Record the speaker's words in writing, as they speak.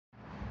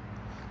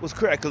What's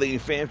crackling,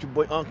 fam? It's your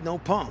boy Unc No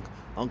Punk.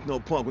 Unc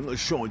No Punk, we're gonna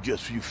show it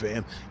just for you,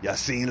 fam. Y'all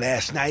seen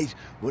last night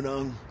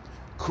when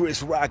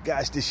Chris Rock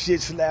got the shit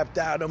slapped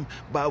out of him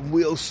by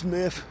Will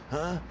Smith,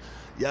 huh?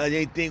 Y'all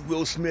ain't think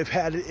Will Smith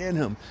had it in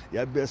him.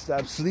 Y'all better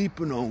stop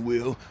sleeping on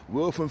Will.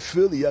 Will from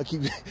Philly, y'all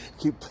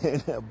keep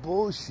playing that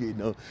bullshit, you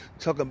know,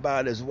 talking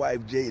about his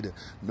wife Jada.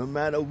 No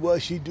matter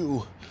what she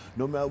do,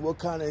 no matter what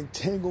kind of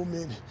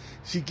entanglement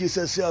she gets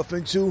herself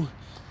into,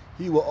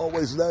 he will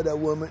always love that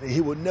woman, and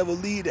he will never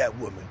leave that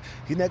woman.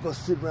 He's not gonna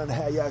sit around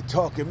and have y'all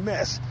talking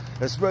mess,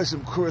 especially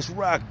some Chris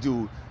Rock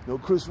dude. You know,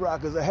 Chris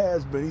Rock is a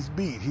has-been. He's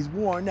beat. He's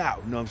worn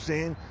out. You know what I'm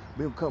saying?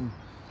 We'll come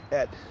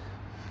at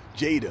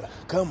Jada.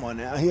 Come on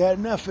now. He had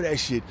enough of that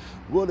shit.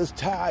 Will is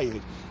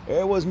tired.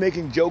 Everyone's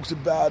making jokes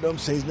about him,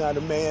 saying he's not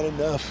a man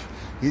enough.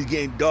 He's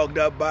getting dogged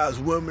out by his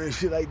woman and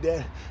shit like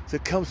that. So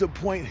it comes to a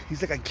point,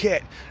 he's like a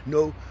cat, you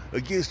know,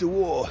 against the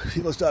wall.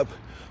 He's gonna stop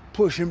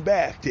pushing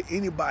back to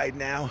anybody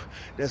now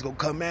that's gonna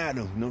come at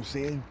him. You know what I'm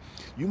saying?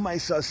 You might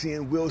start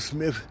seeing Will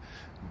Smith,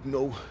 you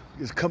know,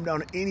 just come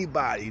down to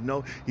anybody. You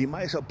know, he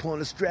might start pulling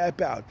the strap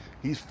out.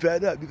 He's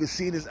fed up. You can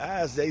see in his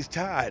eyes that he's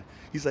tired.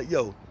 He's like,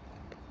 yo,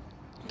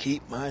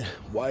 keep my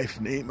wife's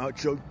name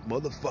out your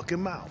motherfucking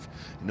mouth.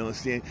 You know what I'm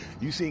saying?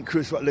 You seen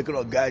Chris Rock looking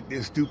all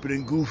goddamn stupid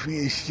and goofy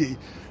and shit.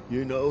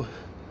 You know,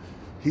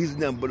 he's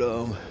nothing but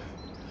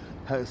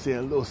how to say,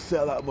 a little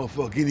sellout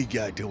motherfucker any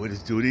goddamn way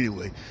to do it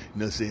anyway. You know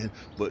what I'm saying?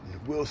 But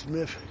Will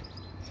Smith,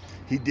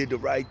 he did the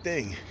right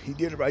thing. He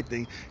did the right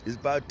thing. It's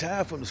about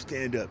time for him to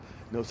stand up.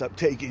 You know, stop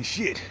taking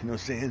shit. You know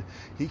what I'm saying?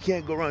 He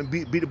can't go around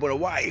and beat up on a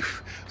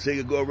wife. So he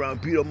can go around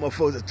and beat up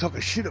motherfuckers that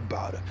talking shit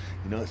about her.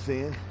 You know what I'm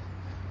saying?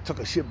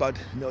 Talking shit about,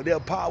 you know, they're a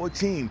power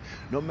team.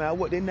 No matter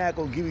what, they're not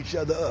gonna give each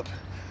other up. You know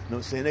what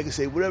I'm saying? They can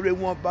say whatever they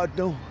want about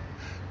them,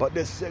 about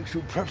their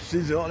sexual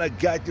preferences and all that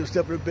goddamn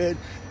stuff in the bed.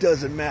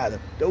 Doesn't matter.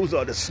 Those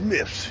are the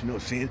Smiths. You know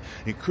what I'm saying?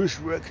 And Chris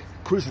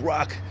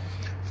Rock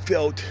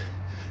felt,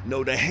 you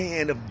know, the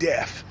hand of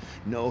death.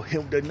 You know,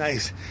 him a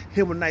nice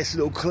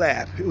little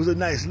clap. It was a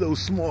nice little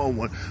small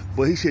one,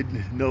 but he should,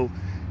 you know,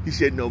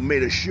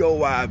 made a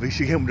show out of it. He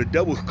should him with a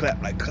double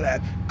clap, like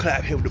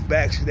clap him with the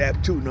back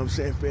slap too. You know what I'm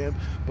saying, fam?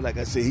 But like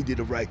I said, he did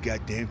the right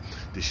goddamn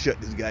to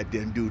shut this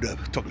goddamn dude up,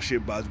 talking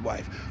shit about his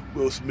wife.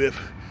 Will Smith,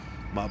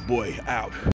 my boy, out.